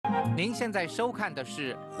您现在收看的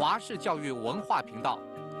是华视教育文化频道，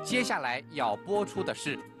接下来要播出的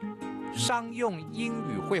是商用英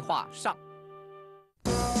语会话上。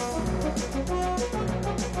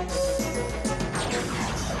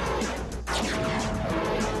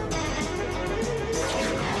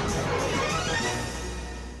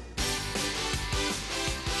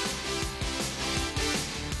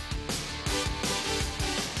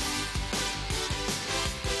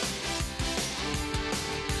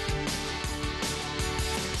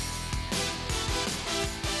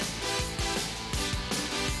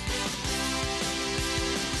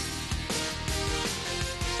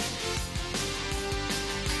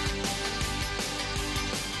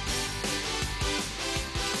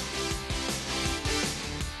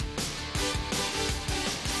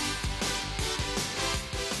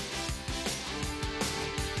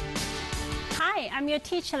Hi, I'm your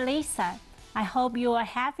teacher Lisa. I hope you are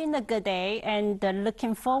having a good day and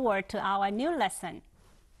looking forward to our new lesson.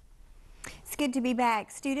 It's good to be back.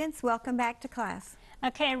 Students, welcome back to class.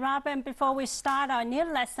 Okay, Robin, before we start our new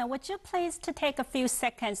lesson, would you please take a few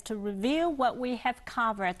seconds to review what we have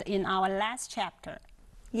covered in our last chapter?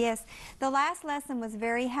 Yes, the last lesson was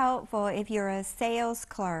very helpful if you're a sales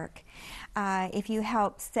clerk, if you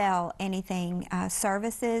help sell anything,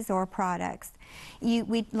 services or products.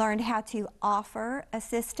 We learned how to offer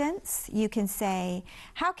assistance. You can say,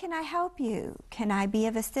 how can I help you? Can I be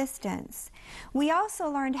of assistance? We also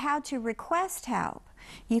learned how to request help.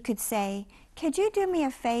 You could say, could you do me a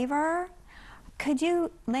favor? Could you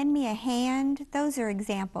lend me a hand? Those are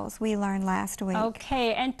examples we learned last week.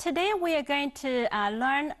 Okay, and today we are going to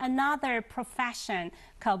learn another profession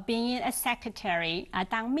called being a secretary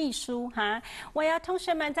当秘书哈。我要同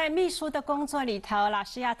学们在秘书的工作里头，老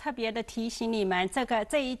师要特别的提醒你们，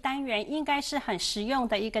这一单元应该是很实用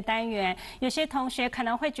的一个单元。有些同学可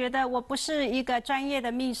能会觉得我不是一个专业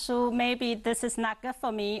的秘书 ，maybe this is not good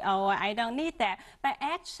for me, or I don't need that. But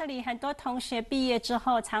actually， 很多同学毕业之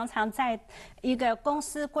后，常常在一个公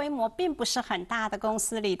司规模并不是很大的公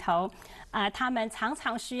司里头，他们常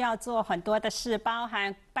常需要做很多的事，包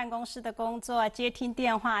含办公室的工作、接听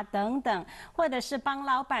电话等等，或者是帮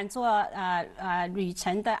老板做旅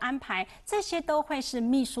程的安排，这些都会是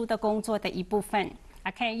秘书的工作的一部分。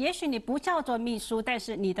OK， 也许你不叫做秘书，但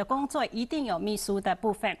是你的工作一定有秘书的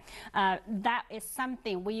部分。That is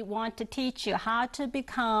something we want to teach you how to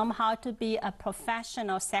be a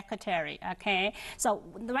professional secretary. Okay, so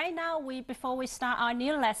right now before we start our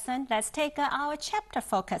new lesson, let's take our chapter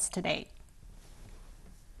focus today.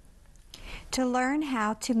 To learn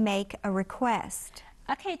how to make a request.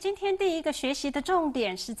 OK， 今天第一个学习的重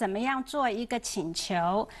点是怎么样做一个请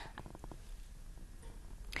求。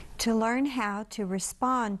To learn how to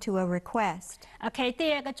respond to a request. OK，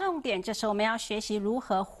 第二个重点就是我们要学习如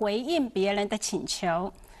何回应别人的请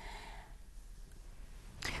求。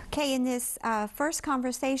Okay, in this first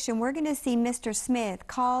conversation, we're going to see Mr. Smith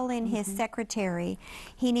call in his secretary.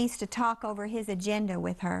 He needs to talk over his agenda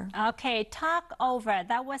with her. Okay, talk over.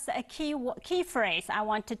 That was a key phrase. I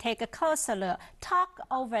want to take a closer look. Talk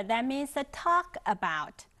over. That means to talk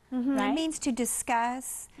about. Right? It means to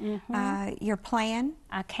discuss your plan.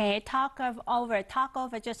 Okay, talk over. Talk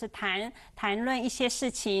over 就是谈论一些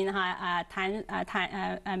事情哈，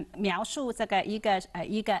描述这个一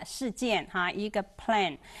个事件哈，一个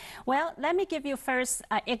plan. Well, let me give you first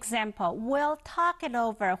example. We'll talk it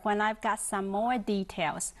over when I've got some more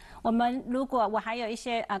details. 如果我还有一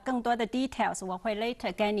些更多的 details， 我会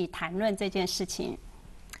later 跟你谈论这件事情。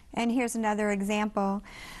And here's another example.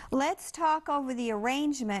 Let's talk over the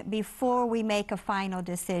arrangement before we make a final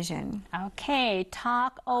decision. Okay,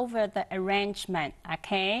 talk over the arrangement.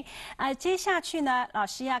 Okay, 接下去呢，老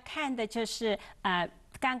师要看的就是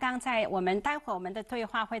刚刚待会我们的对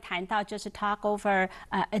话会谈到就是 talk over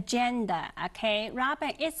agenda. Okay,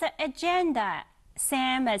 Robin, is an agenda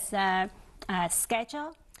same as a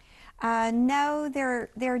schedule? No,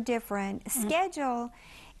 they're different. Schedule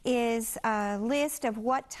is a list of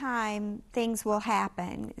what time things will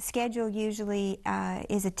happen. Schedule usually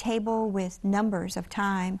is a table with numbers of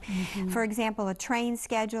time. For example, a train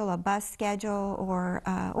schedule, a bus schedule,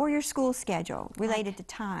 or your school schedule related to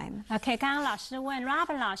time. OK， 刚刚老师问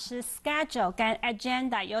Robin 老师 schedule 跟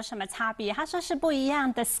agenda 有什么差别？他说是不一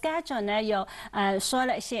样的。schedule 呢有说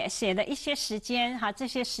了写了一些时间，哈，这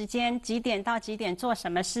些时间几点到几点做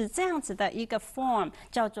什么事，这样子的一个 form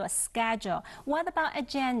叫做 schedule. What about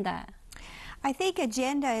agenda? I think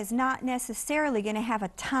agenda is not necessarily going to have a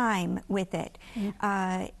time with it.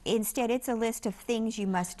 Instead, it's a list of things you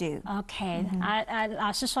must do. OK，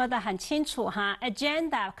老师说的很清楚哈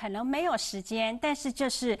 ，agenda 可能没有时间，但是就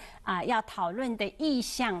是要讨论的意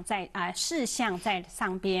向在事项在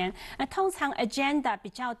上边。通常 agenda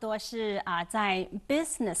比较多是在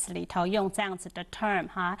business 里头用这样子的 term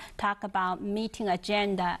哈 ，talk about meeting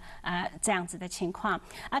agenda 这样子的情况。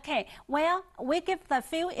OK，well we give the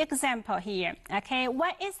few example here. Okay,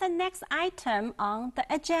 what is the next item on the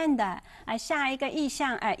agenda? 下一个意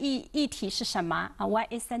向议题是什么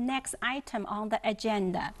？What is the next item on the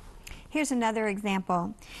agenda? Here's another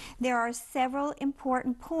example. There are several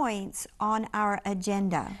important points on our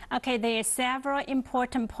agenda. Okay, there are several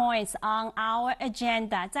important points on our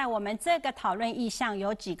agenda. 在我们这个讨论意向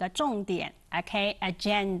有几个重点。Okay,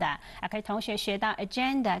 agenda. Okay, 同学学到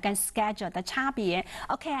agenda 跟 schedule 的差别。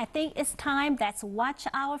Okay, I think it's time. Let's watch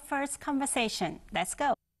our first conversation. Let's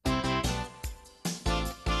go.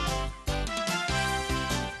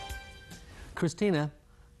 Christina,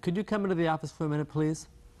 could you come into the office for a minute, please?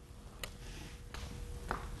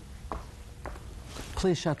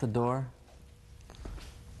 Please shut the door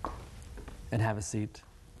and have a seat.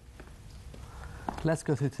 Let's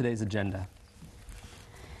go through today's agenda.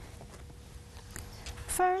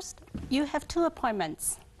 First, you have two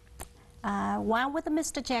appointments. One with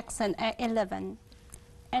Mr. Jackson at 11,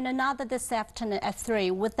 and another this afternoon at 3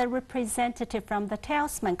 with the representative from the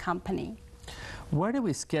Talisman Company. Where did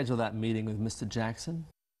we schedule that meeting with Mr. Jackson?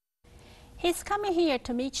 He's coming here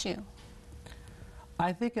to meet you.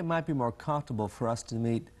 I think it might be more comfortable for us to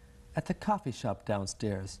meet at the coffee shop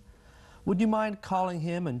downstairs. Would you mind calling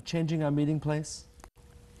him and changing our meeting place?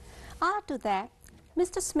 I'll do that.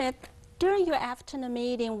 Mr. Smith, during your afternoon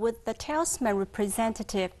meeting with the Talisman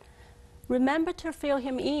representative, remember to fill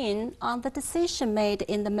him in on the decision made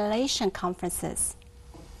in the Malaysian conferences.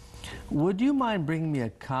 Would you mind bringing me a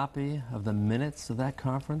copy of the minutes of that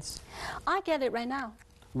conference? I'll get it right now.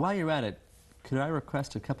 While you're at it, could I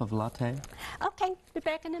request a cup of latte? Okay, be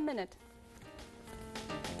back in a minute.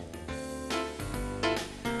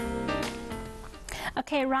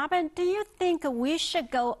 Okay, Robin, do you think we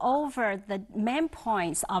should go over the main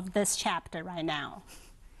points of this chapter right now?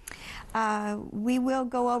 We will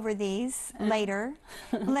go over these later.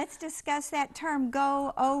 Let's discuss that term,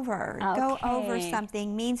 go over. Go over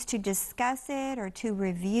something means to discuss it or to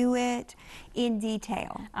review it in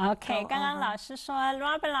detail. Okay, 刚刚老师说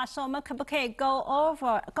Robin 老师，我们可不可以 go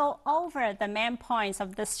over the main points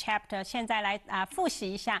of this chapter？ 现在来复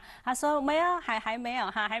习一下。他说没有，还没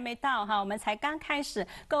有哈，还没到哈，我们才刚开始。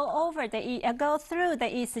Go over 的go through 的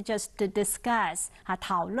意思就是 to discuss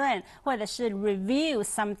讨论或者是 review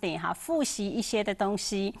something 复习一些的东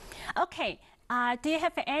西。Okay, do you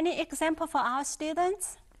have any example for our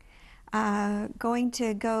students? Going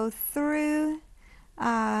to go through.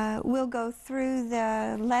 We'll go through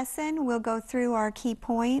the lesson. We'll go through our key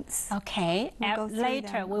points. Okay.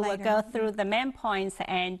 Later, we will go through the main points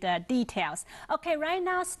and details. Okay, right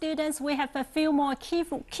now, students, we have a few more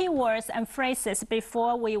keywords and phrases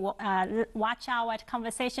before we watch our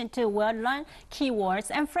conversation too. We'll learn keywords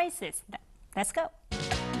and phrases. Let's go.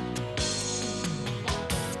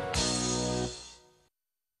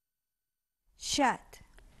 Shut.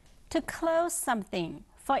 To close something.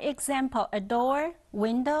 For example, a door,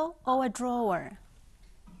 window, or a drawer.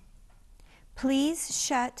 Please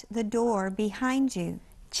shut the door behind you.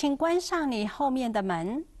 请关上你后面的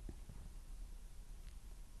门。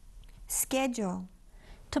Schedule.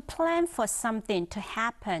 To plan for something to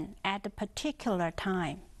happen at a particular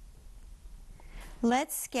time.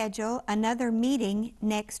 Let's schedule another meeting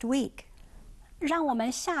next week. 让我们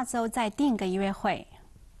下周再定个约会。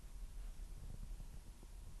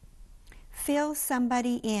Fill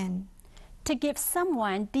somebody in. To give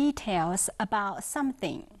someone details about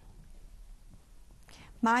something.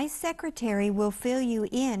 My secretary will fill you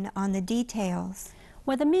in on the details.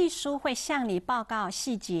 我的秘书会向你报告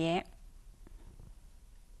细节。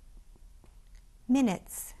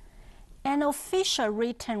Minutes. An official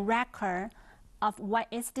written record of what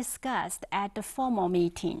is discussed at the formal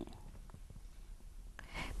meeting.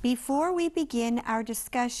 Before we begin our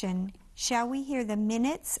discussion, shall we hear the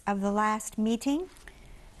minutes of the last meeting?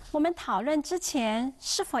 我们讨论之前，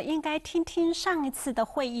是否应该听听上一次的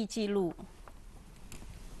会议记录？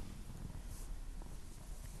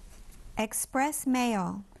 Express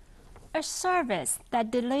mail. A service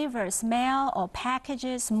that delivers mail or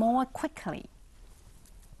packages more quickly.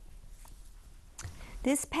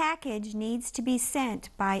 This package needs to be sent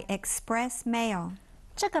by express mail.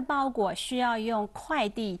 这个包裹需要用快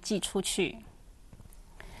递寄出去。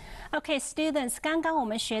Okay, students， 刚刚我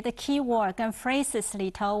们学的 keyword 跟 phrases 里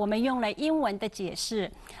头，我们用了英文的解释。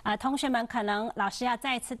同学们可能老师要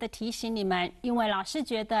再次的提醒你们，因为老师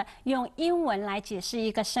觉得用英文来解释一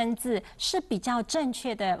个生字是比较正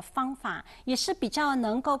确的方法，也是比较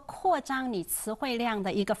能够扩张你词汇量的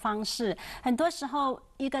一个方式。很多时候，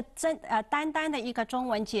一个单单的一个中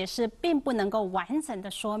文解释，并不能够完整的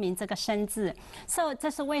说明这个生字。So 这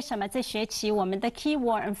是为什么这学期我们的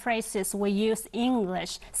keyword and phrases we use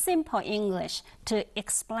English, simple English, to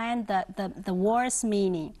explain the word's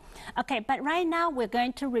meaning. Okay, but right now we're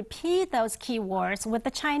going to repeat those keywords with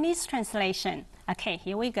the Chinese translation. Okay,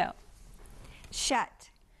 here we go.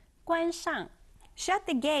 Shut. 关上， Shut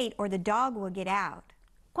the gate or the dog will get out.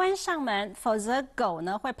 关上门，否则狗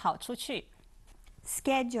呢会跑出去。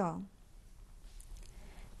Schedule.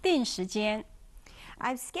 定时间，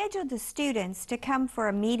 I've scheduled the students to come for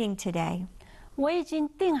a meeting today. 我已经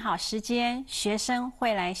定好时间，学生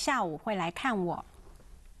会来下午会来看我。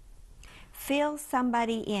Fill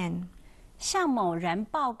somebody in. 向某人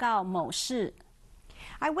报告某事。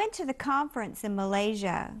I went to the conference in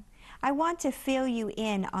Malaysia. I want to fill you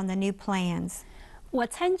in on the new plans. 我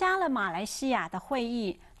参加了马来西亚的会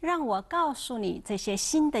议，让我告诉你这些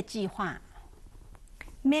新的计划。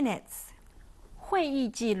Minutes. 会议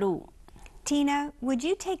记录。 Tina, would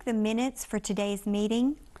you take the minutes for today's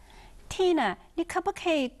meeting? Tina， 你可不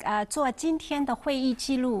可以做今天的会议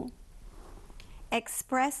记录？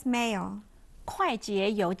 Express mail. 快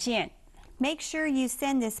捷邮件。 Make sure you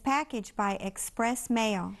send this package by express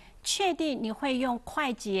mail. 确定你会用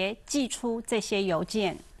快捷寄出这些邮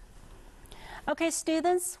件。Okay,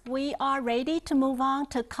 students, we are ready to move on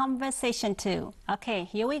to conversation 2. Okay,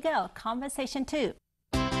 here we go. Conversation 2.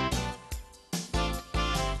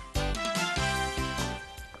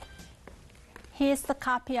 Here's the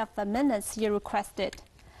copy of the minutes you requested.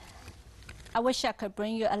 I wish I could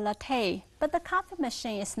bring you a latte, but the coffee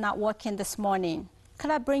machine is not working this morning. Could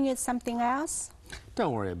I bring you something else?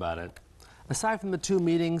 Don't worry about it. Aside from the 2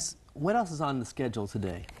 meetings, what else is on the schedule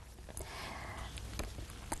today?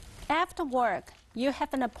 After work, you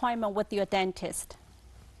have an appointment with your dentist.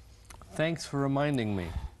 Thanks for reminding me.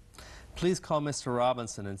 Please call Mr.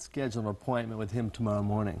 Robinson and schedule an appointment with him tomorrow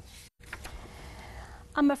morning.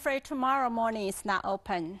 I'm afraid tomorrow morning is not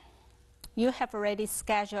open. You have already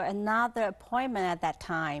scheduled another appointment at that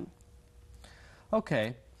time.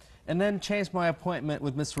 Okay, and then change my appointment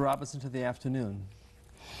with Mr. Robinson to the afternoon.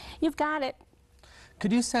 You've got it.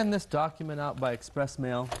 Could you send this document out by express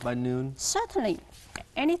mail by noon? Certainly.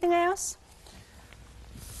 Anything else?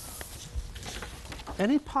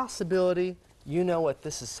 Any possibility you know what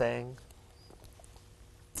this is saying?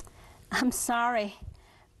 I'm sorry,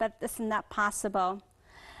 but this is not possible.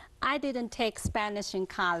 I didn't take Spanish in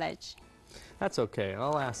college. That's okay.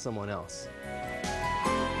 I'll ask someone else.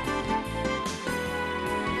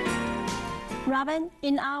 Robin,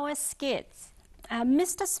 in our skits,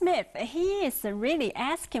 Mr. Smith, he is really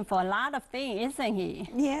asking for a lot of things, isn't he?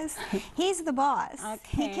 Yes, he's the boss.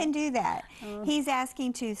 He Okay. can do that. He's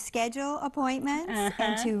asking to schedule appointments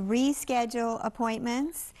and to reschedule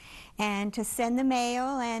appointments and to send the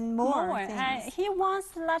mail and more things. He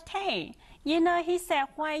wants latte. You know, he said,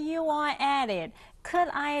 while you are at it, could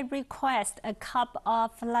I request a cup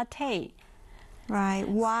of latte? Right,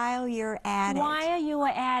 while you're at it. While you are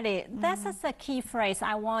at it. That's just a key phrase.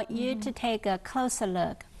 I want you to take a closer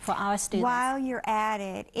look for our students. While you're at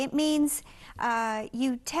it. It means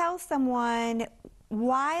you tell someone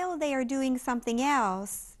while they are doing something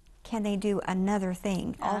else, can they do another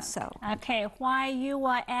thing also? Okay, while you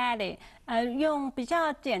are at it. 用比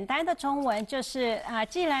较简单的中文就是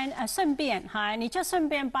既然顺便哈，你就顺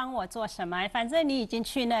便帮我做什么，反正你已经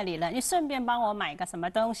去那里了，你顺便帮我买个什么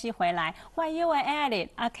东西回来。While you are at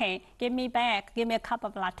it, okay, give me back, give me a cup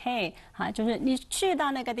of latte. 哈，就是你去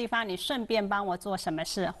到那个地方，你顺便帮我做什么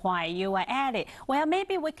事。While you are at it. Well,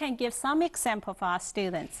 maybe we can give some example for our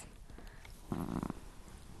students.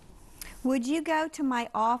 Would you go to my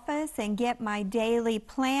office and get my daily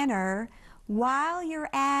planner? While you're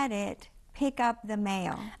at it, pick up the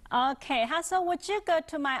mail. Okay, 他说 Would you go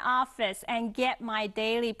to my office and get my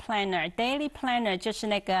daily planner? Daily planner 就是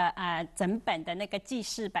那个整本的那个记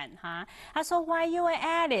事本哈。他说 While you are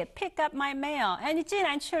at it, pick up my mail. 哎，你既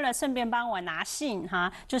然去了，顺便帮我拿信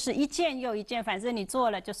哈，就是一件又一件，反正你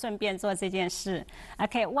做了就顺便做这件事。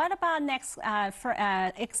Okay, what about next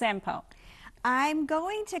example? I'm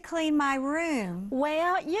going to clean my room.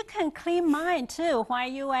 Well, you can clean mine too while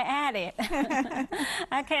you are at it.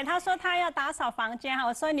 OK， 他说他要打扫房间哈，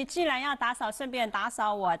我说你既然要打扫，顺便打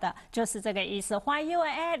扫我的，就是这个意思。While you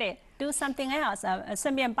are at it, do something else，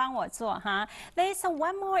 顺便帮我做哈。There's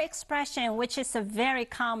one more expression which is very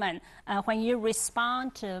common when you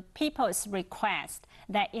respond to people's request.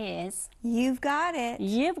 That is, You've got it.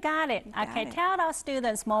 you've got it. Okay, tell our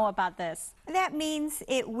students more about this. That means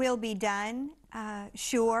it will be done.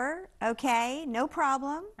 Sure, okay, no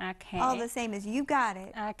problem. Okay. All the same as you've got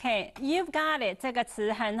it. OK, you've got it 这个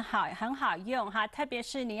词很好用哈，特别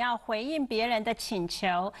是你要回应别人的请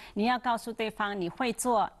求，你要告诉对方你会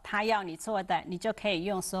做他要你做的，你就可以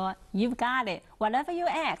用说 You've got it. Whatever you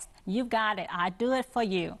ask, you've got it. I'll do it for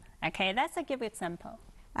you. OK, that's a good example.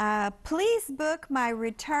 Please book my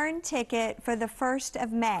return ticket for the 1st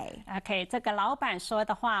of May. OK， 这个老板说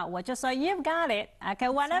的话，我就说 You've got it. OK,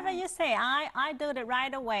 whatever you say, I do it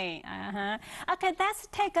right away. OK, let's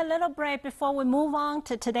take a little break before we move on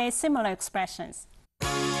to today's similar expressions.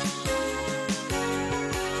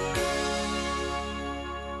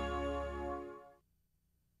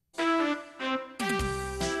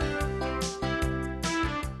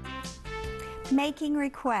 Making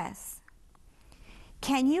requests.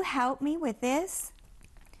 Can you help me with this?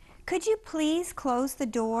 Could you please close the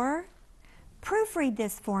door? Proofread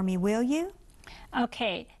this for me, will you?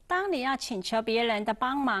 OK， 当你要请求别人的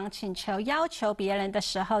帮忙、要求别人的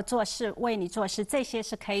时候，做事为你做事，这些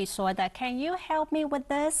是可以说的。Can you help me with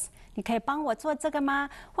this？ 你可以帮我做这个吗？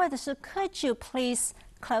或者是 Could you please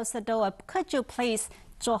close the door？Could you please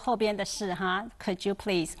做后边的事哈 ？Could you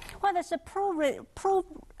please？ 或者是 proofread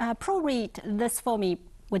this for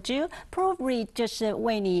me。Would you proofread 就是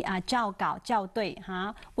为你校稿校对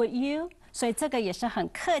哈 ？Would you？ 所以这个也是很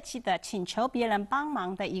客气的请求别人帮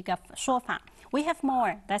忙的一个说法。We have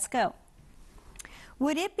more. Let's go.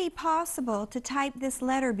 Would it be possible to type this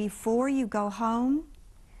letter before you go home?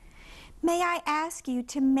 May I ask you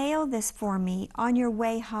to mail this for me on your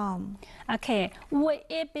way home? Okay, would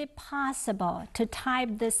it be possible to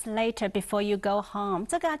type this later before you go home?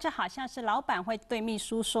 这个就好像是老板会对秘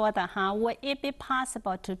书说的哈。Would it be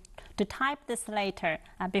possible to type this later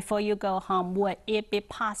before you go home? Would it be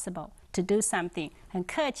possible to do something? 很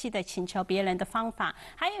客气的请求别人的方法。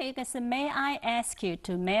还有一个是 May I ask you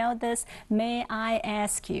to mail this? May I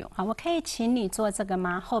ask you? 我可以请你做这个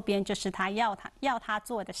吗？后边就是他要他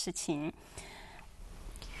做的事情。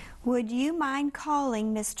Would you mind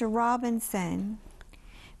calling Mr. Robinson?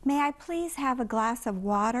 May I please have a glass of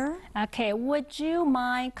water? Okay, would you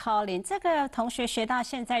mind calling? 这个同学学到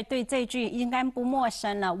现在对这句应该不陌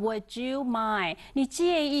生了。Would you mind? 你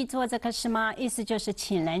介意做这个事吗？意思就是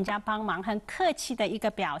请人家帮忙，很客气的一个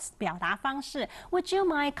表达方式。Would you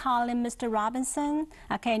mind calling Mr. Robinson?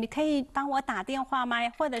 Okay, 你可以帮我打电话吗？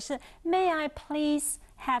或者是 May I please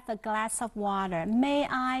have a glass of water? May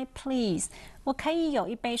I please? 我可以有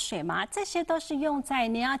一杯水吗？这些都是用在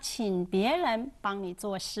你要请别人帮你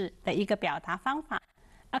做事的一个表达方法。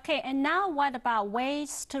Okay, and now what about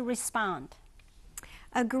ways to respond?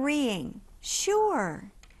 Agreeing.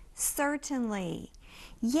 Sure. Certainly.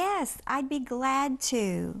 Yes, I'd be glad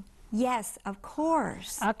to. Yes, of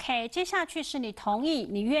course. Okay, 接下去是你同意，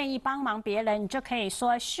你愿意帮忙别人，你就可以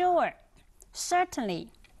说 Sure, certainly.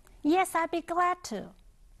 Yes, I'd be glad to.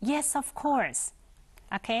 Yes, of course.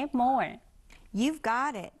 Okay, more. You've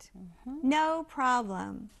got it. No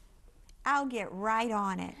problem. I'll get right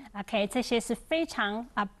on it. OK， 这些是非常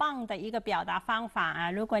棒的一个表达方法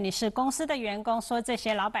啊！如果你是公司的员工，说这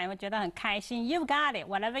些，老板会觉得很开心。You've got it.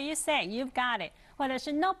 Whatever you say, you've got it. 或者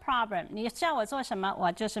是 No problem. 你叫我做什么，我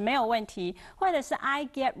就是没有问题。或者是 I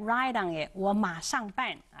get right on it. 我马上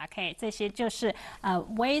办。OK， 这些就是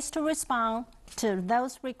ways to respond to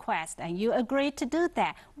those requests, and you agree to do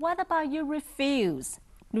that. What about you refuse?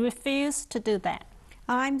 You refuse to do that.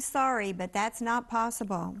 I'm sorry, but that's not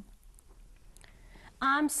possible.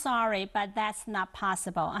 I'm sorry, but that's not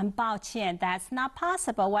possible. 很抱歉 that's not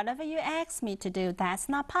possible. Whatever you ask me to do, that's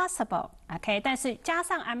not possible. OK， 但是加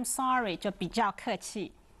上 I'm sorry 就比较客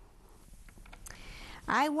气。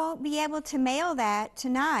I won't be able to mail that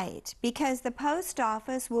tonight because the post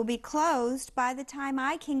office will be closed by the time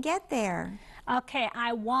I can get there. Okay,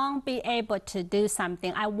 I won't be able to do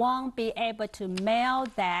something. I won't be able to mail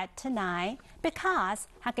that tonight because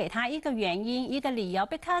他给他一个原因，一个理由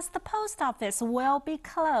because the post office will be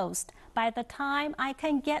closed by the time I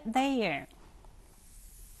can get there.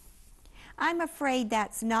 I'm afraid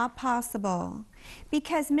that's not possible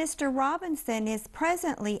because Mr. Robinson is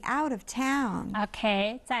presently out of town.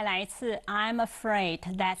 Okay, 再来一次 I'm afraid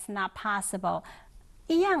that's not possible.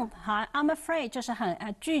 一样哈 ，I'm afraid 就是很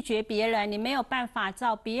拒绝别人，你没有办法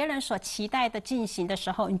照别人所期待的进行的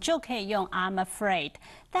时候，你就可以用 I'm afraid.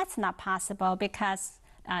 That's not possible because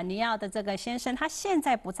你要的这个先生他现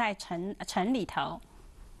在不在城里头。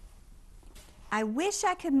I wish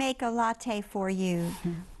I could make a latte for you,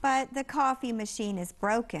 but the coffee machine is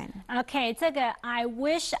broken. OK， 这个 I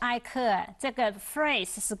wish I could 这个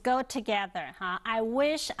phrase 是 go together 哈。I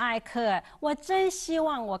wish I could， 我真希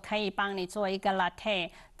望我可以帮你做一个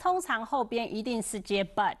latte。通常后边一定是接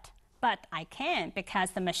but I can't because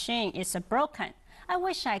the machine is broken. I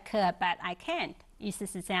wish I could, but I can't. 意思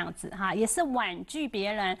是这样子哈，也是婉拒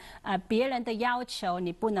别人别人的要求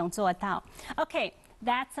你不能做到。OK。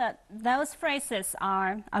Those phrases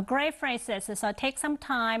are great phrases, so take some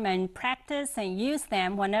time and practice and use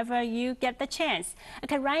them whenever you get the chance.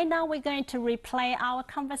 Okay, right now we're going to replay our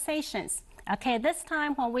conversations. Okay, this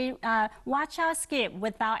time when we watch our skit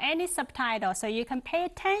without any subtitles, so you can pay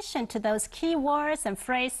attention to those key words and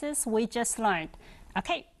phrases we just learned.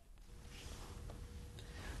 Okay.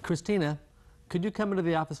 Christina, could you come into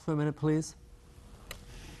the office for a minute, please?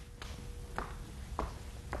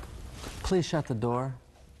 Please shut the door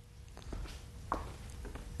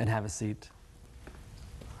and have a seat.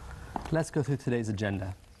 Let's go through today's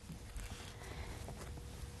agenda.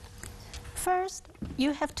 First,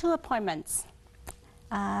 you have 2 appointments.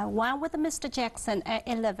 One with Mr. Jackson at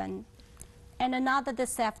 11, and another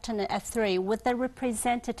this afternoon at 3 with the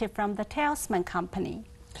representative from the Talisman Company.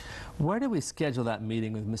 Where did we schedule that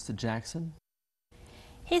meeting with Mr. Jackson?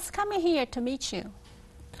 He's coming here to meet you.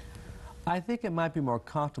 I think it might be more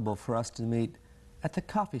comfortable for us to meet at the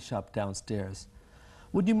coffee shop downstairs.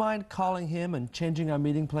 Would you mind calling him and changing our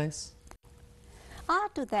meeting place?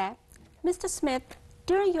 I'll do that. Mr. Smith,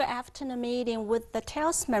 during your afternoon meeting with the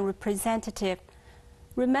Talisman representative,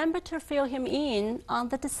 remember to fill him in on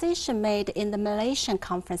the decision made in the Malaysian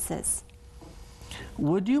conferences.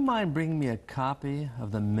 Would you mind bringing me a copy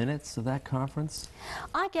of the minutes of that conference?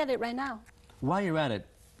 I'll get it right now. While you're at it,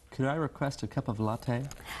 could I request a cup of latte?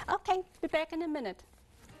 Okay, be back in a minute.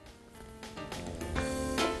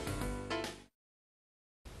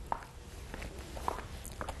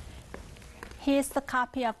 Here's the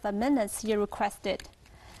copy of the minutes you requested.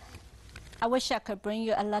 I wish I could bring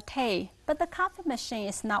you a latte, but the coffee machine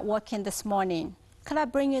is not working this morning. Could I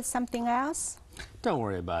bring you something else? Don't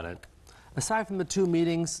worry about it. Aside from the 2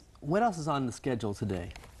 meetings, what else is on the schedule today?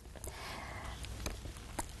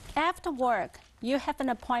 After work, you have an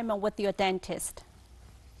appointment with your dentist.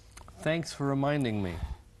 Thanks for reminding me.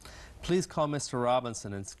 Please call Mr.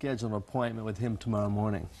 Robinson and schedule an appointment with him tomorrow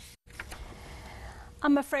morning.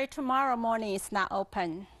 I'm afraid tomorrow morning is not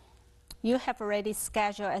open. You have already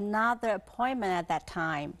scheduled another appointment at that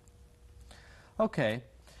time. Okay,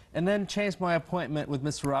 and then change my appointment with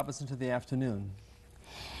Mr. Robinson to the afternoon.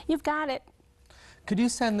 You've got it. Could you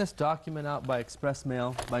send this document out by express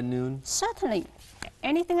mail by noon? Certainly.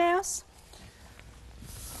 Anything else?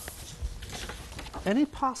 Any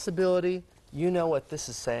possibility you know what this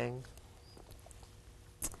is saying?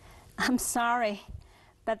 I'm sorry,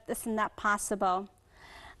 but this is not possible.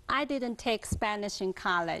 I didn't take Spanish in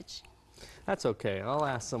college. That's okay. I'll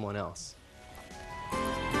ask someone else.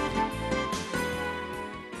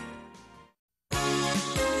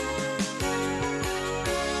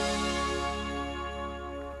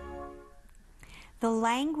 The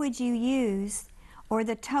language you use or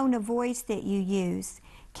the tone of voice that you use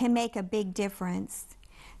can make a big difference.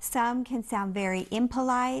 Some can sound very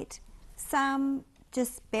impolite, some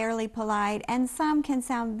just barely polite, and some can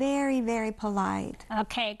sound very, very polite.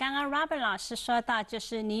 OK， 刚刚 Robert 老师说到，就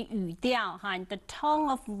是你语调哈，你的 tone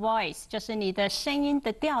of voice， 就是你的声音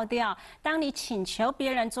的调调。当你请求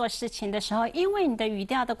别人做事情的时候，因为你的语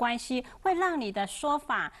调的关系，会让你的说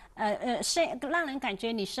法，让人感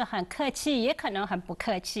觉你是很客气，也可能很不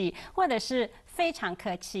客气，或者是非常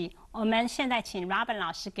客气。我们现在请 Robert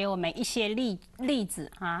老师给我们一些例子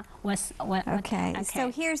哈。Okay, so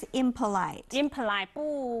here's impolite. Impolite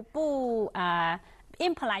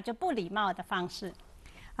impolite 就不礼貌的方式。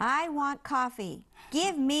I want coffee.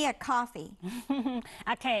 Give me a coffee.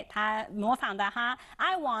 OK， 他模仿的哈。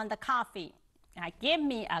I want the coffee. Give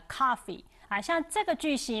me a coffee. 像这个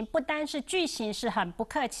句型，不单是句型是很不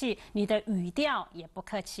客气，你的语调也不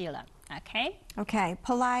客气了。Okay,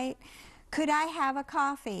 polite. Could I have a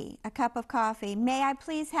coffee? A cup of coffee. May I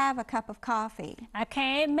please have a cup of coffee?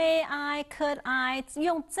 Okay, may I, could I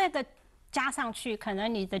用这个加上去，可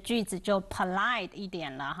能你的句子就 polite 一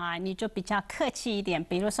点了哈，你就比较客气一点。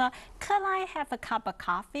比如说 ，Could I have a cup of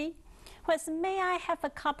coffee？ 或是 May I have a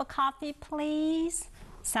cup of coffee, please?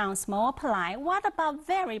 Sounds more polite. What about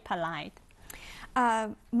very polite?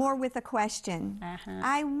 More with a question.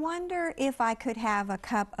 I wonder if I could have a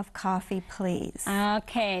cup of coffee, please.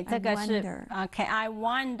 OK， 这个是 OK。I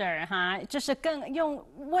wonder 哈，就是更用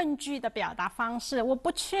问句的表达方式。我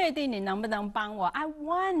不确定你能不能帮我。I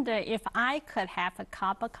wonder if I could have a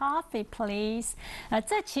cup of coffee, please.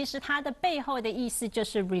 这其实它的背后的意思就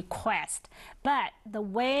是 request，but the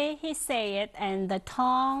way he say it and the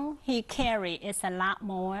tone he carry is a lot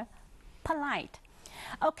more polite.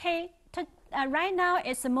 OK. Right now,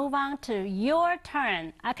 it's move on to your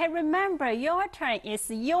turn. Okay, remember, your turn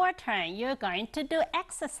is your turn. You're going to do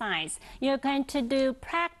exercise. You're going to do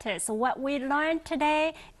practice. What we learned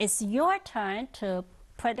today is your turn to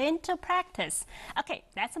put into practice. Okay,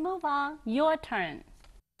 let's move on. Your turn.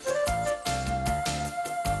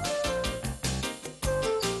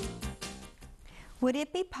 Would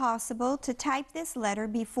it be possible to type this letter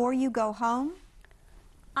before you go home?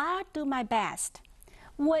 I'll do my best.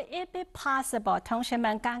 Would it be possible？ 同学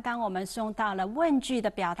们，刚刚我们用到了问句的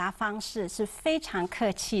表达方式，是非常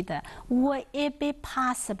客气的。Would it be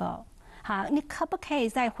possible？ 好，你可不可以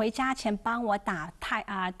在回家前帮我打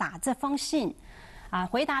这封信？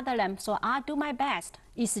回答的人说 I'll do my best，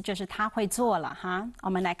 意思就是他会做了哈。我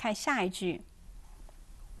们来看下一句。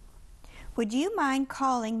Would you mind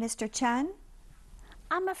calling Mr. Chen?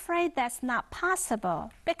 I'm afraid that's not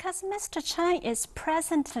possible because Mr. Chen is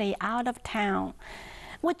presently out of town.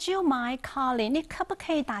 Would you mind calling？ 你可不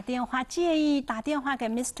可以打电话？介意打电话给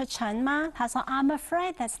Mr. Chen 吗？他说 I'm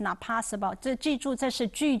afraid that's not possible。记住，这是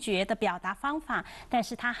拒绝的表达方法，但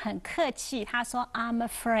是他很客气，他说 I'm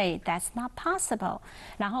afraid that's not possible，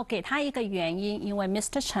 然后给他一个原因，因为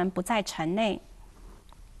Mr. Chen 不在城内。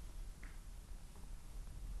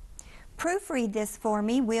Proofread this for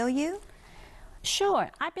me, will you?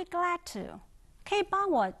 Sure, I'd be glad to. 可以帮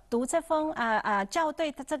我读这封校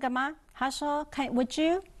对的这个吗？他说Would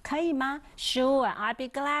you 可以吗 ？Sure, I'd be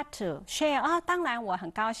glad to. Share 当然我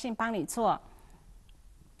很高兴帮你做。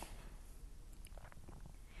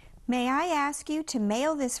May I ask you to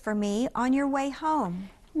mail this for me on your way home?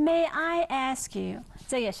 May I ask you？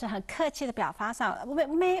 这也是很客气的表达上。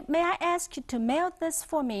May I ask you to mail this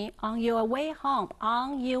for me on your way home?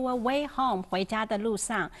 On your way home， 回家的路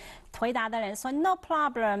上。回答的人说 No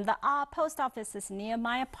problem. The post office is near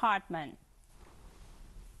my apartment.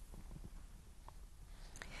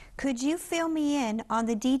 Could you fill me in on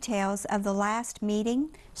the details of the last meeting?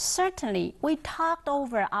 Certainly. We talked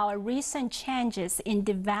over our recent changes in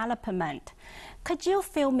development. Could you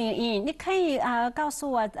fill me in? 你可以告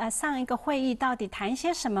诉我上一个会议到底谈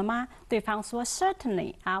些什么吗？对方说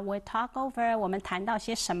Certainly. We talk over. 我们谈到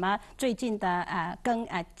些什么最近的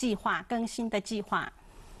更新的计划。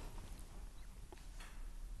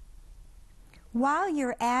While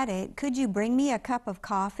you're at it, could you bring me a cup of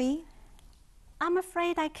coffee? I'm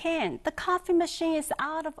afraid I can't. The coffee machine is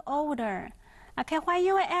out of order. Okay, while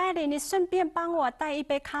you are at it, 你顺便帮我带一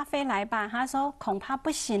杯咖啡来吧。他说恐怕不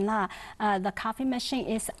行了。The coffee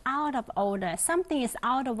machine is out of order. Something is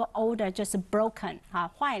out of order 就是 broken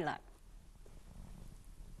坏了。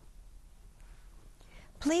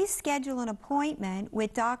Please schedule an appointment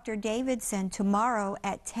with Dr. Davidson tomorrow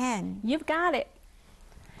at 10. You've got it.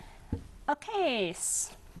 Okay.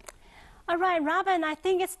 All right, Robin, I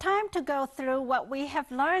think it's time to go through what we have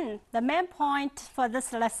learned, the main point for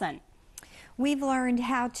this lesson. We've learned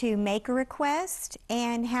how to make a request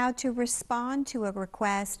and how to respond to a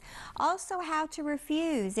request, also how to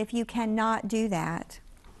refuse if you cannot do that.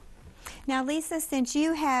 Now, Lisa, since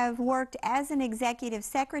you have worked as an executive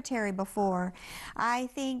secretary before, I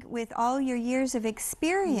think with all your years of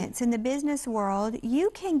experience in the business world, you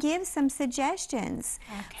can give some suggestions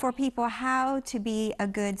for people how to be a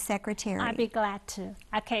good secretary. I'd be glad to.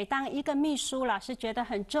 Okay, 当一个秘书，老师觉得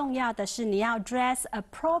很重要的是你要 dress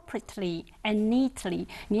appropriately and neatly，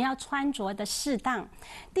 你要穿着的适当。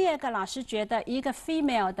第二个，老师觉得一个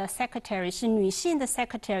female 的 secretary 是女性的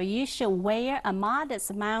secretary，you should wear a modest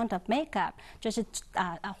amount of makeup， 就是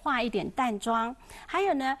化一点淡妆。还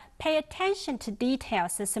有呢 ，pay attention to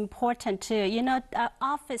details is important too. You know,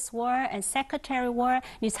 office work and secretary work，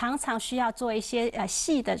 你常常需要做一些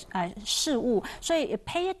细的事务，所以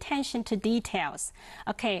pay attention to details.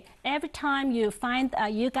 Okay, every time you find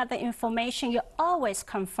you got the information, you always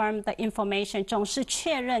confirm the information. 总是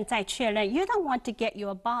确认再确认。You don't want to get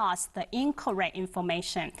your boss the incorrect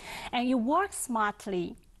information, and you work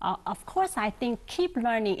smartly. Of course, I think keep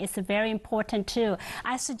learning is very important too.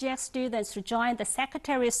 I suggest students to join the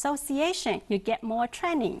Secretary Association. You get more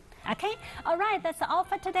training. Okay? All right, that's all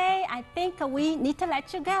for today. I think we need to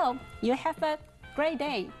let you go. You have a great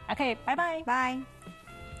day. Okay, bye-bye. Bye.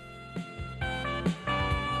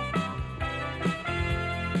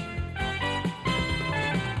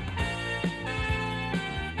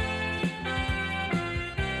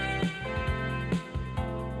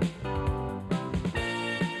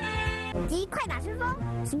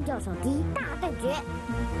 对决，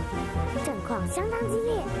战况相当激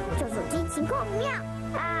烈，旧手机情况不妙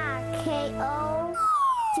，KO。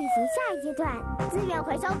进行下一阶段，资源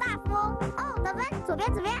回收大富翁。哦，得分，左边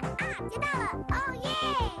啊，接到了，哦耶！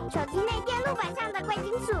手机内电路板上的贵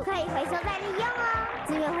金属可以回收再利用哦，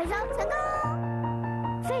资源回收成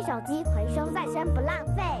功。废手机回收再生不浪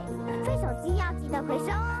费，废手机要记得回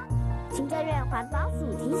收哦。行政院环保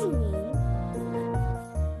署提醒您。